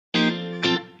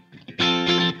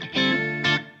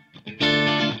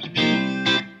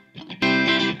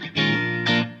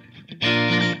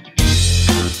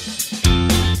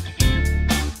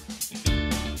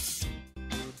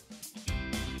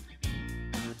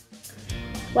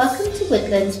Welcome to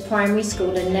Woodlands Primary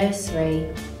School and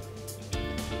Nursery.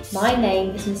 My name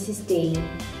is Mrs Dean.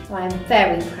 I am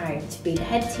very proud to be the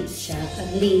head teacher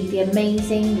and lead the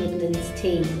amazing Woodlands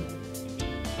team.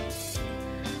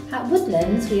 At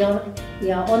Woodlands we are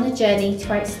on a journey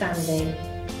to outstanding.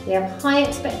 We have high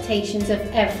expectations of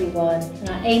everyone and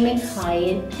are aiming high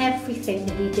in everything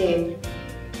that we do.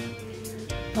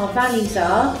 Our values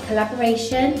are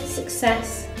collaboration,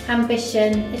 success,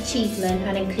 ambition, achievement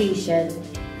and inclusion,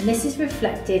 and this is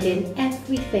reflected in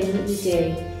everything that we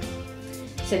do.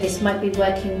 So this might be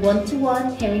working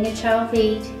one-to-one, hearing a child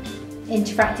read,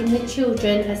 interacting with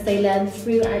children as they learn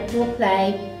through outdoor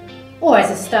play, or as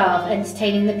a staff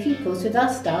entertaining the pupils with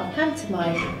our staff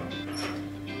pantomime.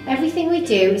 Everything we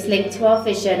do is linked to our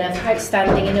vision of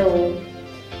outstanding in all.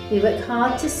 We work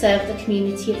hard to serve the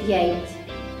community of Yate,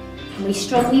 and we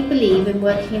strongly believe in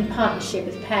working in partnership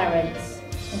with parents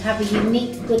and have a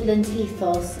unique Woodlands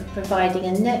ethos of providing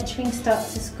a nurturing start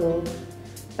to school,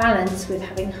 balanced with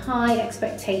having high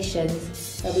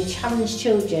expectations where we challenge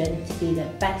children to be the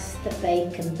best that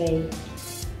they can be.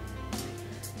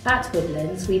 At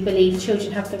Woodlands, we believe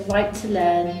children have the right to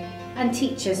learn and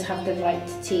teachers have the right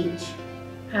to teach,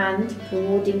 and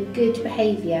rewarding good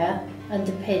behaviour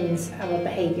underpins our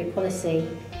behaviour policy.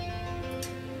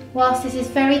 Whilst it is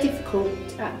very difficult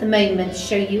at the moment to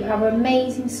show you our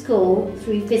amazing school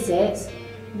through visits,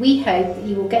 we hope that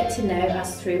you will get to know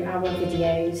us through our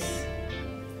videos.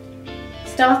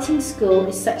 Starting school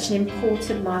is such an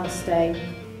important milestone,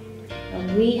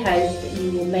 and we hope that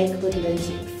you will make Woodlands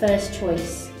your first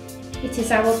choice. It is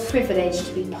our privilege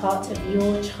to be part of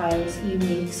your child's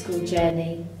unique school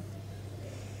journey.